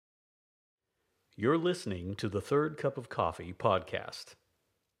You're listening to the Third Cup of Coffee podcast.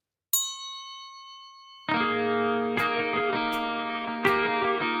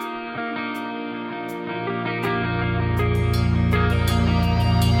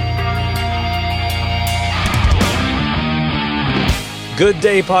 Good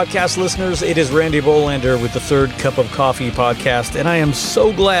day, podcast listeners. It is Randy Bolander with the Third Cup of Coffee podcast, and I am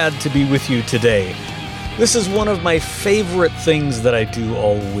so glad to be with you today. This is one of my favorite things that I do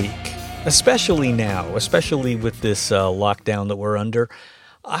all week, especially now, especially with this lockdown that we're under.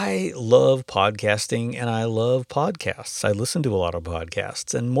 I love podcasting and I love podcasts. I listen to a lot of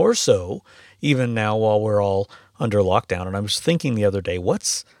podcasts, and more so even now while we're all under lockdown. And I was thinking the other day,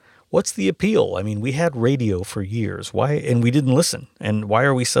 what's the appeal? I mean, we had radio for years. Why? And we didn't listen. And why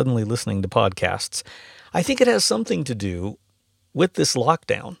are we suddenly listening to podcasts? I think it has something to do with this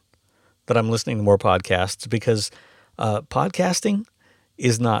lockdown that I'm listening to more podcasts because podcasting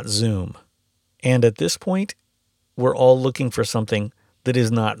is not Zoom. And at this point, we're all looking for something that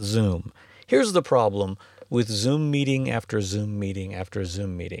is not Zoom. Here's the problem with Zoom meeting after Zoom meeting after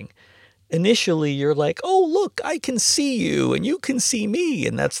Zoom meeting. Initially, you're like, oh, look, I can see you and you can see me.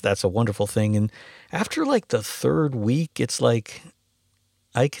 And that's a wonderful thing. And after like the third week, it's like,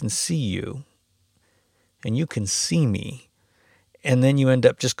 I can see you and you can see me. And then you end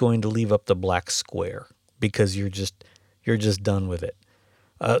up just going to leave up the black square because you're just done with it.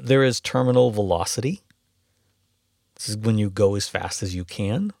 There is terminal velocity. This is when you go as fast as you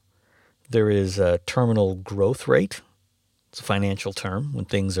can. There is a terminal growth rate. It's a financial term when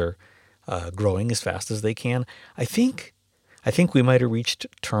things are growing as fast as they can. I think we might have reached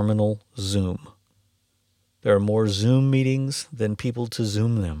terminal Zoom. There are more Zoom meetings than people to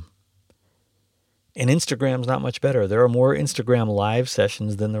Zoom them. And Instagram's not much better. There are more Instagram live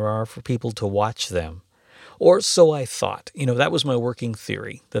sessions than there are for people to watch them. Or so I thought. That was my working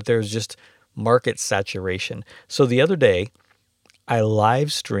theory, that there's just market saturation. So the other day, I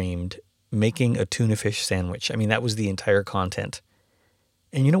live streamed making a tuna fish sandwich. I mean, that was the entire content.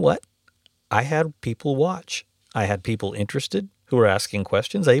 And you know what? I had people watch. I had people interested who were asking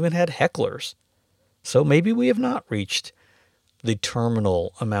questions. I even had hecklers. So maybe we have not reached the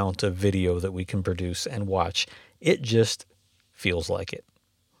terminal amount of video that we can produce and watch. It just feels like it.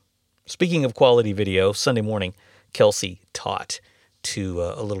 Speaking of quality video, Sunday morning, Kelsey taught to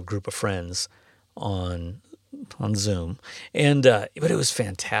a little group of friends on Zoom. But it was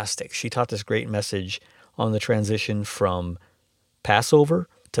fantastic. She taught this great message on the transition from Passover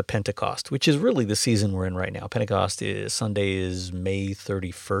to Pentecost, which is really the season we're in right now. Sunday is May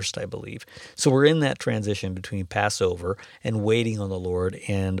 31st, I believe. So we're in that transition between Passover and waiting on the Lord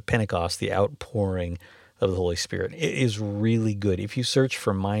and Pentecost, the outpouring of the Holy Spirit. It is really good. If you search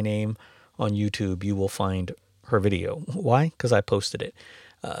for my name on YouTube, you will find her video. Why? Because I posted it.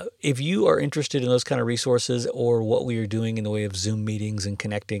 If you are interested in those kind of resources or what we are doing in the way of Zoom meetings and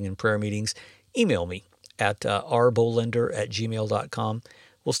connecting and prayer meetings, email me at rbolender@gmail.com.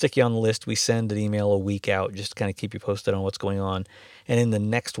 We'll stick you on the list. We send an email a week out just to kind of keep you posted on what's going on. And in the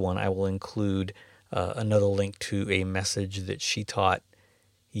next one, I will include another link to a message that she taught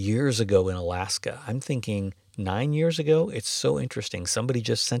years ago in Alaska. I'm thinking 9 years ago. It's so interesting. Somebody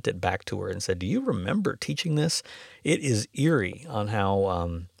just sent it back to her and said, do you remember teaching this? It is eerie on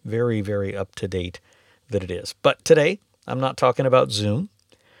how very, very up to date that it is. But today, I'm not talking about Zoom.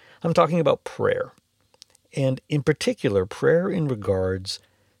 I'm talking about prayer. And in particular, prayer in regards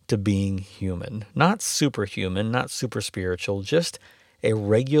to being human, not superhuman, not super spiritual, just a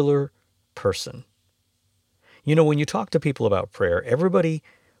regular person. When you talk to people about prayer, everybody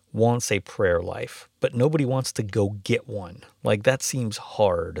wants a prayer life, but nobody wants to go get one. Like that seems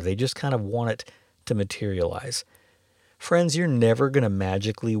hard. They just kind of want it to materialize. Friends, you're never going to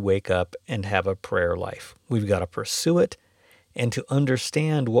magically wake up and have a prayer life. We've got to pursue it. And to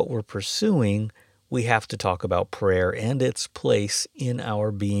understand what we're pursuing, we have to talk about prayer and its place in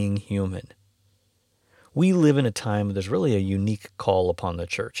our being human. We live in a time where there's really a unique call upon the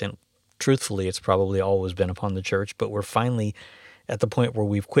church. And truthfully, it's probably always been upon the church, but we're finally at the point where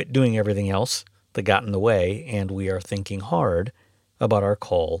we've quit doing everything else that got in the way, and we are thinking hard about our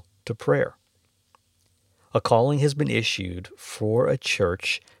call to prayer. A calling has been issued for a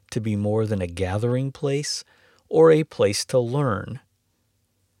church to be more than a gathering place or a place to learn.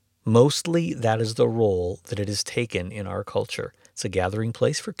 Mostly, that is the role that it has taken in our culture. It's a gathering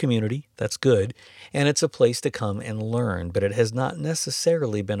place for community, that's good, and it's a place to come and learn, but it has not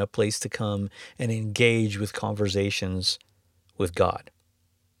necessarily been a place to come and engage with conversations with God.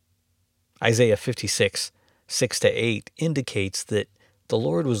 Isaiah 56, 6-8 indicates that the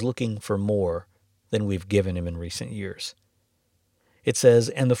Lord was looking for more than we've given him in recent years. It says,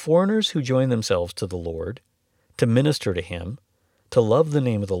 "And the foreigners who join themselves to the Lord, to minister to him, to love the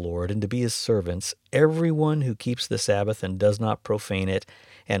name of the Lord, and to be his servants, everyone who keeps the Sabbath and does not profane it,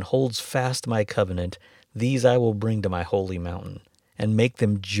 and holds fast my covenant, these I will bring to my holy mountain, and make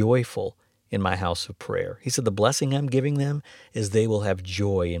them joyful in my house of prayer." He said the blessing I'm giving them is they will have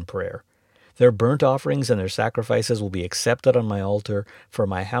joy in prayer. Their burnt offerings and their sacrifices will be accepted on my altar, for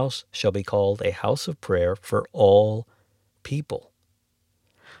my house shall be called a house of prayer for all people.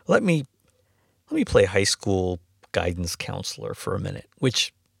 Let me play high school guidance counselor for a minute,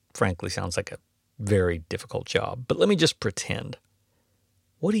 which frankly sounds like a very difficult job. But let me just pretend.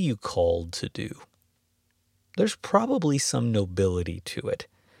 What are you called to do? There's probably some nobility to it.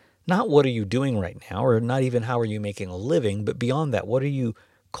 Not what are you doing right now, or not even how are you making a living, but beyond that, what are you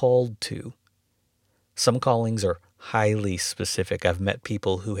called to? Some callings are highly specific. I've met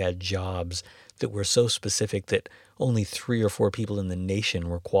people who had jobs that were so specific that only 3 or 4 people in the nation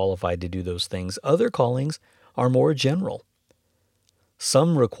were qualified to do those things. Other callings are more general.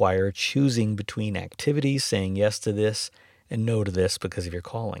 Some require choosing between activities, saying yes to this and no to this because of your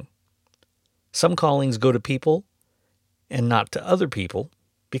calling. Some callings go to people and not to other people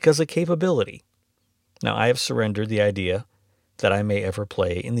because of capability. Now, I have surrendered the idea that I may ever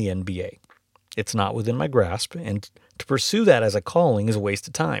play in the NBA. It's not within my grasp, and to pursue that as a calling is a waste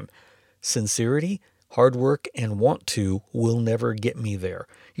of time. Sincerity, hard work, and want to will never get me there.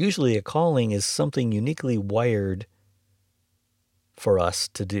 Usually a calling is something uniquely wired for us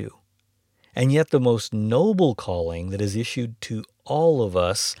to do. And yet the most noble calling that is issued to all of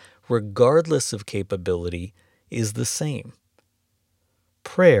us, regardless of capability, is the same.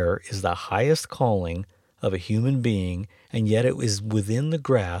 Prayer is the highest calling of a human being, and yet it is within the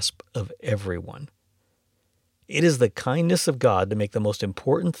grasp of everyone. It is the kindness of God to make the most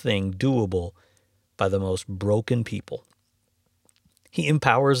important thing doable by the most broken people. He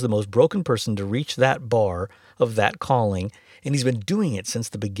empowers the most broken person to reach that bar of that calling, and he's been doing it since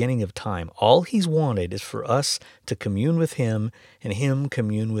the beginning of time. All he's wanted is for us to commune with him and him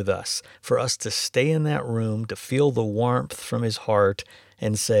commune with us, for us to stay in that room, to feel the warmth from his heart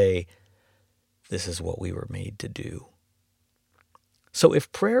and say, this is what we were made to do. So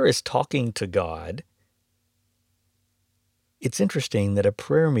if prayer is talking to God, it's interesting that a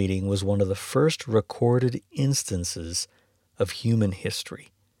prayer meeting was one of the first recorded instances of human history.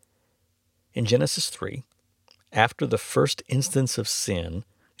 In Genesis 3, after the first instance of sin,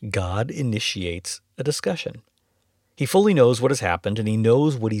 God initiates a discussion. He fully knows what has happened, and he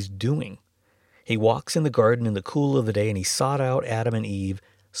knows what he's doing. He walks in the garden in the cool of the day, and he sought out Adam and Eve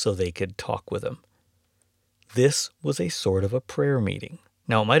so they could talk with him. This was a sort of a prayer meeting.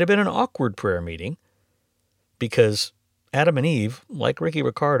 Now, it might have been an awkward prayer meeting because Adam and Eve, like Ricky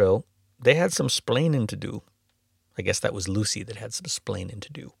Ricardo, they had some splaining to do. I guess that was Lucy that had some splaining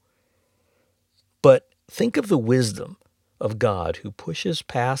to do. But think of the wisdom of God who pushes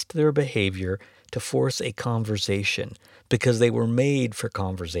past their behavior to force a conversation because they were made for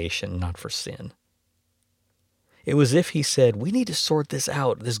conversation, not for sin. It was as if he said, we need to sort this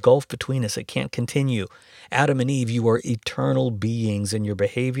out, this gulf between us. It can't continue. Adam and Eve, you are eternal beings, and your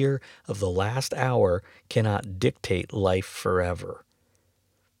behavior of the last hour cannot dictate life forever.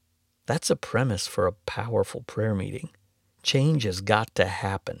 That's a premise for a powerful prayer meeting. Change has got to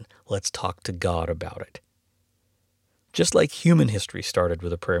happen. Let's talk to God about it. Just like human history started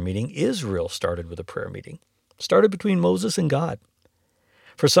with a prayer meeting, Israel started with a prayer meeting. It started between Moses and God.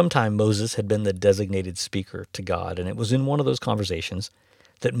 For some time, Moses had been the designated speaker to God, and it was in one of those conversations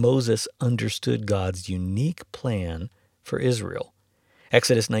that Moses understood God's unique plan for Israel.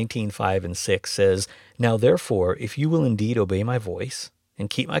 Exodus 19:5 and 6 says, "Now therefore, if you will indeed obey my voice and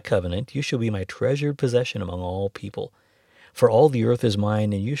keep my covenant, you shall be my treasured possession among all people. For all the earth is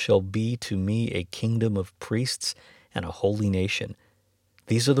mine, and you shall be to me a kingdom of priests and a holy nation.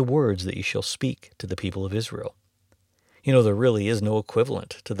 These are the words that you shall speak to the people of Israel." You know, there really is no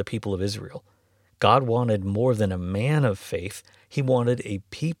equivalent to the people of Israel. God wanted more than a man of faith. He wanted a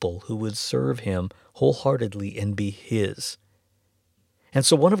people who would serve him wholeheartedly and be his. And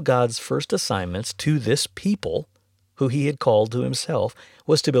so one of God's first assignments to this people, who he had called to himself,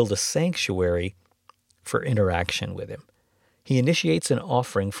 was to build a sanctuary for interaction with him. He initiates an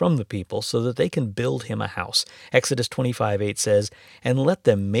offering from the people so that they can build him a house. Exodus 25:8 says, "And let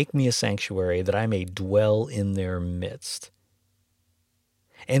them make me a sanctuary that I may dwell in their midst."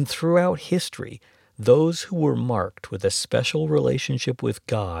 And throughout history, those who were marked with a special relationship with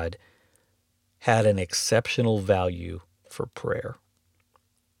God had an exceptional value for prayer.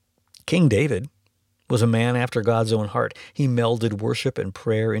 King David was a man after God's own heart. He melded worship and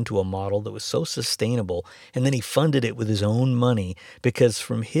prayer into a model that was so sustainable, and then he funded it with his own money because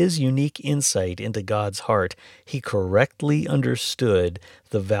from his unique insight into God's heart, he correctly understood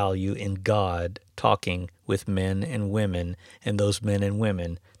the value in God talking with men and women, and those men and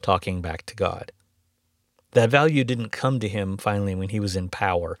women talking back to God. That value didn't come to him finally when he was in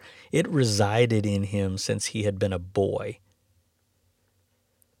power. It resided in him since he had been a boy.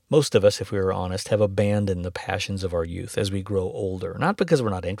 Most of us, if we are honest, have abandoned the passions of our youth as we grow older, not because we're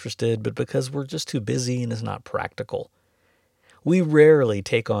not interested, but because we're just too busy and it's not practical. We rarely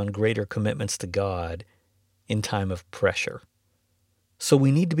take on greater commitments to God in time of pressure. So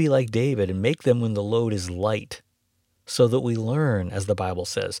we need to be like David and make them when the load is light, so that we learn, as the Bible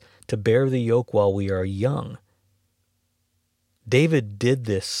says, to bear the yoke while we are young. David did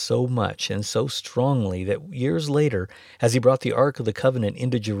this so much and so strongly that years later, as he brought the Ark of the Covenant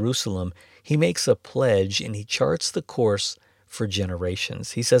into Jerusalem, he makes a pledge and he charts the course for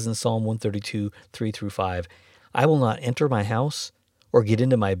generations. He says in Psalm 132, 3-5, "I will not enter my house or get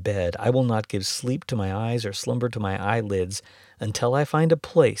into my bed. I will not give sleep to my eyes or slumber to my eyelids until I find a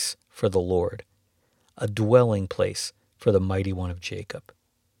place for the Lord, a dwelling place for the mighty one of Jacob."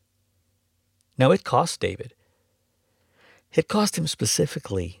 Now it cost David. It cost him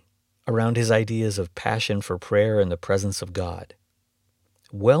specifically around his ideas of passion for prayer and the presence of God.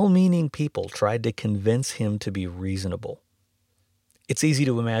 Well-meaning people tried to convince him to be reasonable. It's easy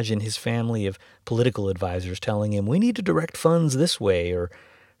to imagine his family of political advisors telling him, "We need to direct funds this way," or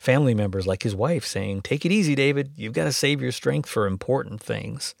family members like his wife saying, "Take it easy, David. You've got to save your strength for important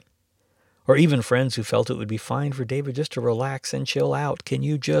things." Or even friends who felt it would be fine for David just to relax and chill out. "Can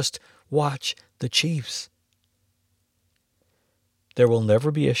you just watch the Chiefs?" There will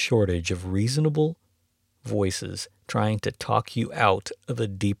never be a shortage of reasonable voices trying to talk you out of a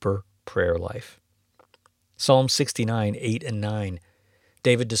deeper prayer life. Psalm 69, 8 and 9,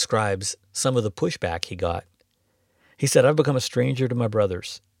 David describes some of the pushback he got. He said, "I've become a stranger to my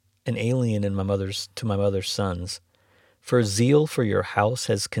brothers, an alien to my mother's sons. For zeal for your house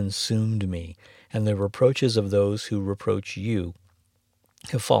has consumed me, and the reproaches of those who reproach you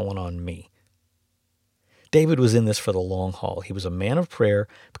have fallen on me." David was in this for the long haul. He was a man of prayer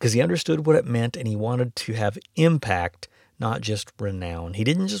because he understood what it meant and he wanted to have impact, not just renown. He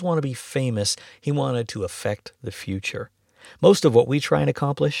didn't just want to be famous, he wanted to affect the future. Most of what we try and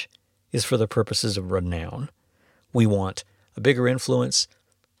accomplish is for the purposes of renown. We want a bigger influence,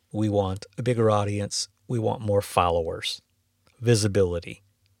 we want a bigger audience, we want more followers, visibility.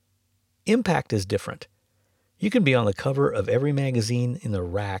 Impact is different. You can be on the cover of every magazine in the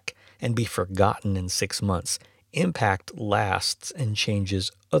rack and be forgotten in 6 months. Impact lasts and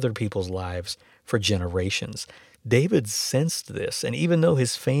changes other people's lives for generations. David sensed this, and even though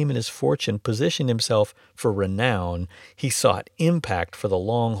his fame and his fortune positioned himself for renown, he sought impact for the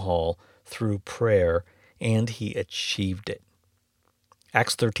long haul through prayer, and he achieved it.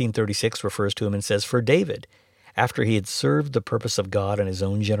 Acts 13:36 refers to him and says, "For David, after he had served the purpose of God in his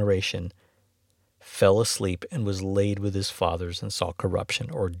own generation, fell asleep and was laid with his fathers and saw corruption,"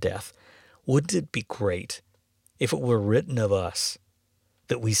 or death. Wouldn't it be great if it were written of us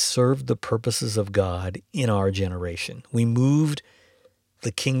that we served the purposes of God in our generation? We moved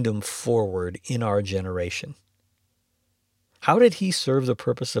the kingdom forward in our generation. How did he serve the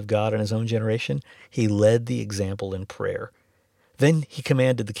purpose of God in his own generation? He led the example in prayer. Then he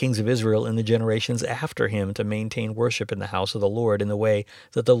commanded the kings of Israel in the generations after him to maintain worship in the house of the Lord in the way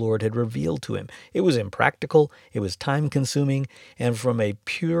that the Lord had revealed to him. It was impractical, it was time-consuming, and from a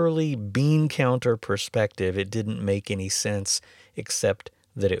purely bean counter perspective, it didn't make any sense except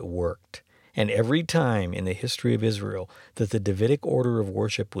that it worked. And every time in the history of Israel that the Davidic order of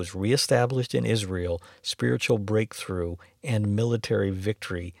worship was reestablished in Israel, spiritual breakthrough and military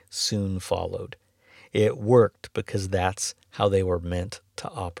victory soon followed. It worked because that's how they were meant to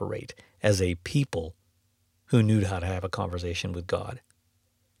operate, as a people who knew how to have a conversation with God.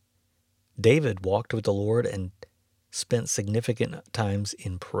 David walked with the Lord and spent significant times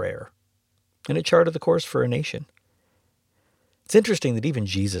in prayer, and it charted the course for a nation. It's interesting that even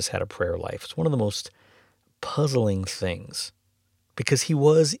Jesus had a prayer life. It's one of the most puzzling things because he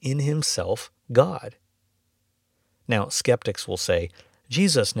was in himself God. Now, skeptics will say,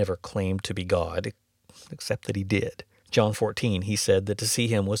 Jesus never claimed to be God, except that he did. John 14, he said that to see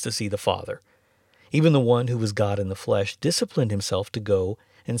him was to see the Father. Even the one who was God in the flesh disciplined himself to go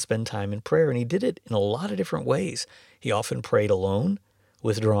and spend time in prayer, and he did it in a lot of different ways. He often prayed alone,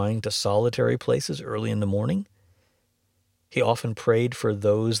 withdrawing to solitary places early in the morning. He often prayed for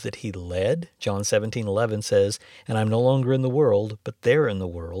those that he led. John 17:11 says, "And I'm no longer in the world, but they're in the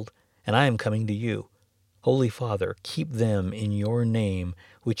world, and I am coming to you. Holy Father, keep them in your name,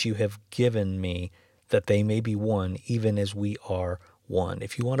 which you have given me, that they may be one, even as we are one.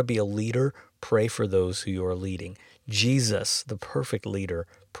 If you want to be a leader, pray for those who you are leading. Jesus, the perfect leader,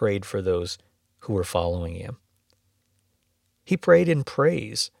 prayed for those who were following him. He prayed in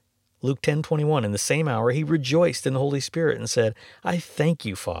praise. Luke 10:21, in the same hour he rejoiced in the Holy Spirit and said, I thank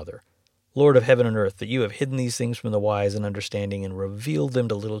you, Father, Lord of heaven and earth, that you have hidden these things from the wise and understanding and revealed them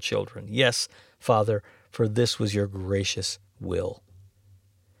to little children. Yes, Father, for this was your gracious will.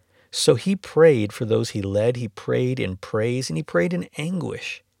 So he prayed for those he led. He prayed in praise, and he prayed in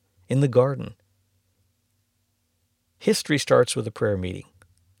anguish in the garden. History starts with a prayer meeting.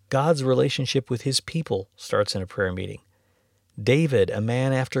 God's relationship with his people starts in a prayer meeting. David, a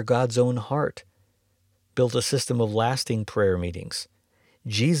man after God's own heart, built a system of lasting prayer meetings.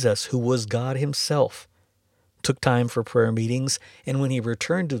 Jesus, who was God himself, took time for prayer meetings, and when he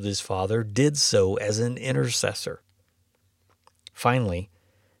returned to his Father, did so as an intercessor. Finally,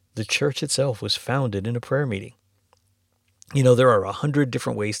 the church itself was founded in a prayer meeting. You know, there are 100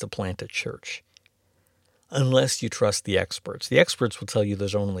 different ways to plant a church, unless you trust the experts. The experts will tell you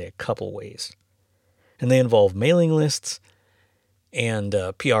there's only a couple ways, and they involve mailing lists and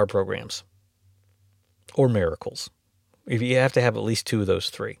PR programs or miracles. If you have to have at least two of those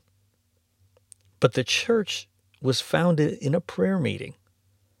three. But the church was founded in a prayer meeting.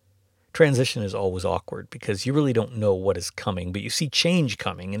 Transition is always awkward because you really don't know what is coming, but you see change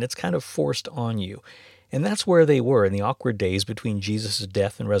coming and it's kind of forced on you. And that's where they were in the awkward days between Jesus'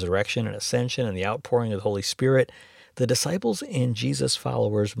 death and resurrection and ascension and the outpouring of the Holy Spirit. The disciples and Jesus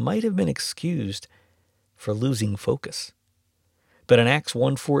followers might have been excused for losing focus. But in Acts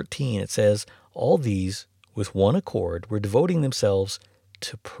 1:14 it says, all these with one accord were devoting themselves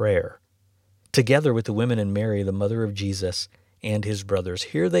to prayer, together with the women and Mary, the mother of Jesus, and his brothers.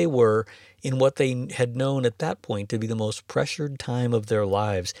 Here they were in what they had known at that point to be the most pressured time of their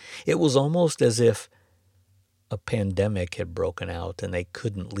lives. It was almost as if a pandemic had broken out and they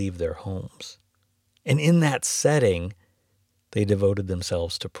couldn't leave their homes. And in that setting, they devoted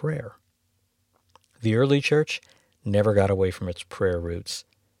themselves to prayer. The early church never got away from its prayer roots.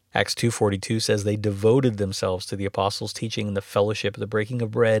 Acts 2:42 says they devoted themselves to the apostles' teaching and the fellowship, the breaking of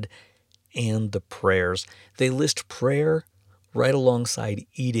bread, and the prayers. They list prayer right alongside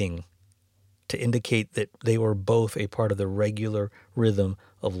eating to indicate that they were both a part of the regular rhythm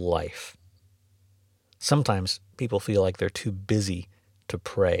of life. Sometimes people feel like they're too busy to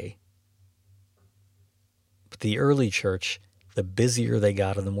pray. But the early church, the busier they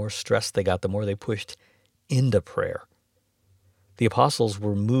got and the more stressed they got, the more they pushed into prayer. The apostles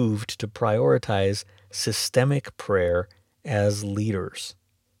were moved to prioritize systemic prayer as leaders.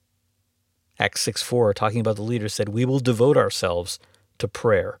 Acts 6:4, talking about the leaders, said, we will devote ourselves to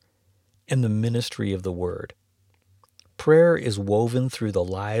prayer and the ministry of the word. Prayer is woven through the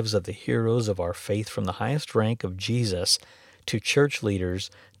lives of the heroes of our faith, from the highest rank of Jesus to church leaders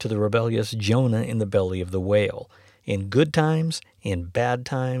to the rebellious Jonah in the belly of the whale. In good times, in bad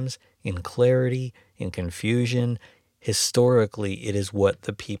times, in clarity, in confusion, historically it is what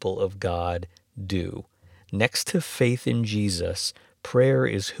the people of God do. Next to faith in Jesus, prayer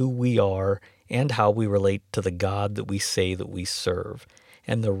is who we are and how we relate to the God that we say that we serve.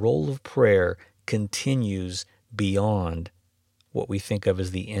 And the role of prayer continues beyond what we think of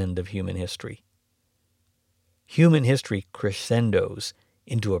as the end of human history. Human history crescendos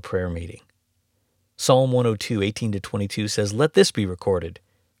into a prayer meeting. Psalm 102:18-22 says, let this be recorded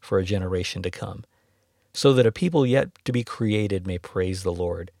for a generation to come, so that a people yet to be created may praise the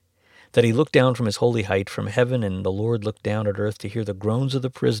Lord. That he looked down from his holy height from heaven, and the Lord looked down at earth to hear the groans of the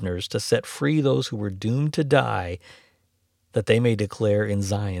prisoners, to set free those who were doomed to die, that they may declare in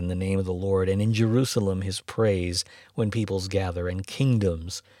Zion the name of the Lord, and in Jerusalem his praise, when peoples gather and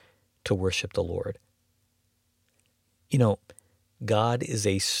kingdoms to worship the Lord. You know, God is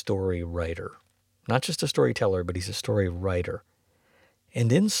a story writer. Not just a storyteller, but he's a story writer. And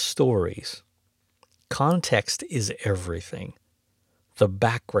in stories, context is everything. The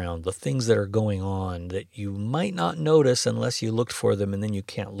background, the things that are going on that you might not notice unless you looked for them, and then you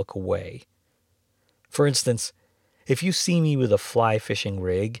can't look away. For instance, if you see me with a fly fishing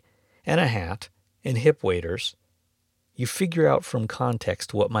rig and a hat and hip waders, you figure out from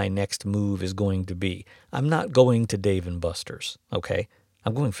context what my next move is going to be. I'm not going to Dave & Buster's, okay?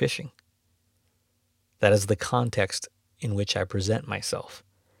 I'm going fishing. That is the context in which I present myself.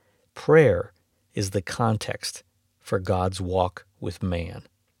 Prayer is the context for God's walk with man.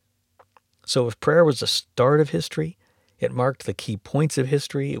 So if prayer was the start of history, It marked the key points of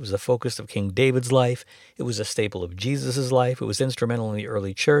history. It was the focus of King David's life. It was a staple of Jesus' life. It was instrumental in the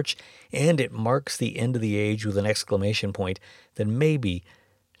early church. And it marks the end of the age with an exclamation point that maybe,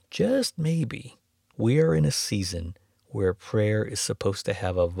 just maybe, we are in a season where prayer is supposed to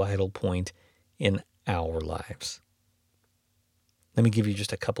have a vital point in our lives. Let me give you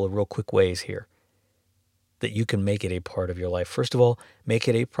just a couple of real quick ways here that you can make it a part of your life. First of all, make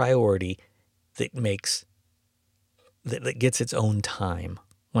it a priority that gets its own time.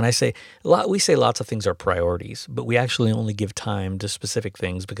 When I say we say lots of things are priorities, but we actually only give time to specific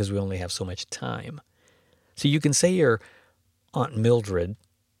things because we only have so much time. So you can say your Aunt Mildred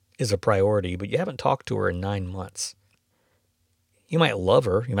is a priority, but you haven't talked to her in 9 months. You might love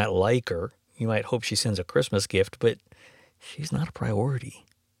her, you might like her, you might hope she sends a Christmas gift, but she's not a priority.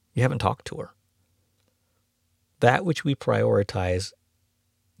 You haven't talked to her. That which we prioritize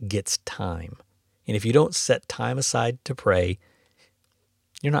gets time. And if you don't set time aside to pray,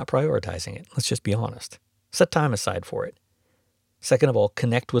 you're not prioritizing it. Let's just be honest. Set time aside for it. Second of all,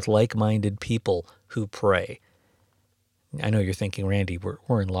 connect with like-minded people who pray. I know you're thinking, Randy,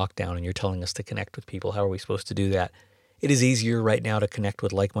 we're in lockdown and you're telling us to connect with people. How are we supposed to do that? It is easier right now to connect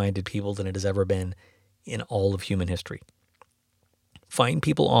with like-minded people than it has ever been in all of human history. Find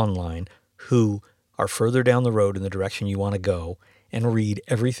people online who are further down the road in the direction you want to go and read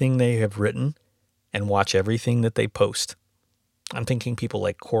everything they have written and watch everything that they post. I'm thinking people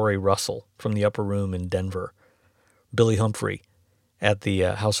like Corey Russell from the Upper Room in Denver, Billy Humphrey at the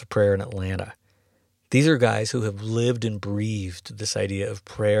House of Prayer in Atlanta. These are guys who have lived and breathed this idea of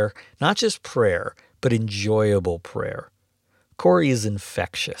prayer, not just prayer, but enjoyable prayer. Corey is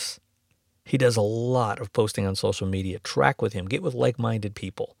infectious. He does a lot of posting on social media. Track with him. Get with like-minded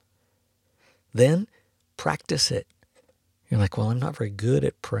people. Then practice it. You're like, well, I'm not very good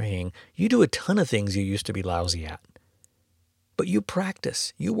at praying. You do a ton of things you used to be lousy at. But you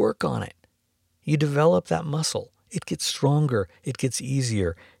practice. You work on it. You develop that muscle. It gets stronger. It gets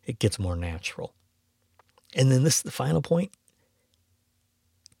easier. It gets more natural. And then this is the final point.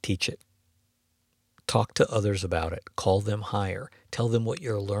 Teach it. Talk to others about it. Call them higher. Tell them what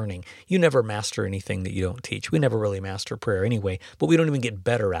you're learning. You never master anything that you don't teach. We never really master prayer anyway, but we don't even get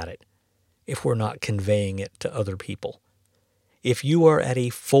better at it if we're not conveying it to other people. If you are at a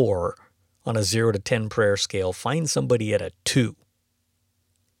 4 on a 0 to 10 prayer scale, find somebody at a 2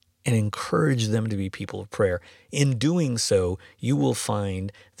 and encourage them to be people of prayer. In doing so, you will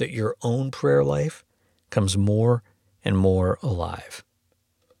find that your own prayer life comes more and more alive.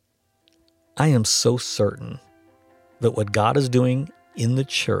 I am so certain that what God is doing in the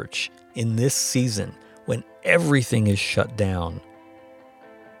church in this season, when everything is shut down,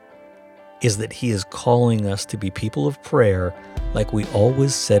 is that He is calling us to be people of prayer like we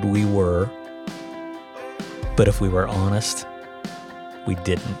always said we were. But if we were honest, we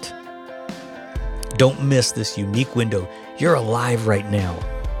didn't. Don't miss this unique window. You're alive right now.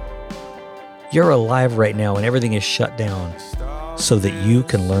 You're alive right now and everything is shut down so that you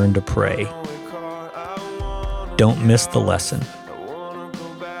can learn to pray. Don't miss the lesson.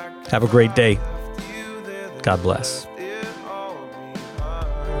 Have a great day. God bless.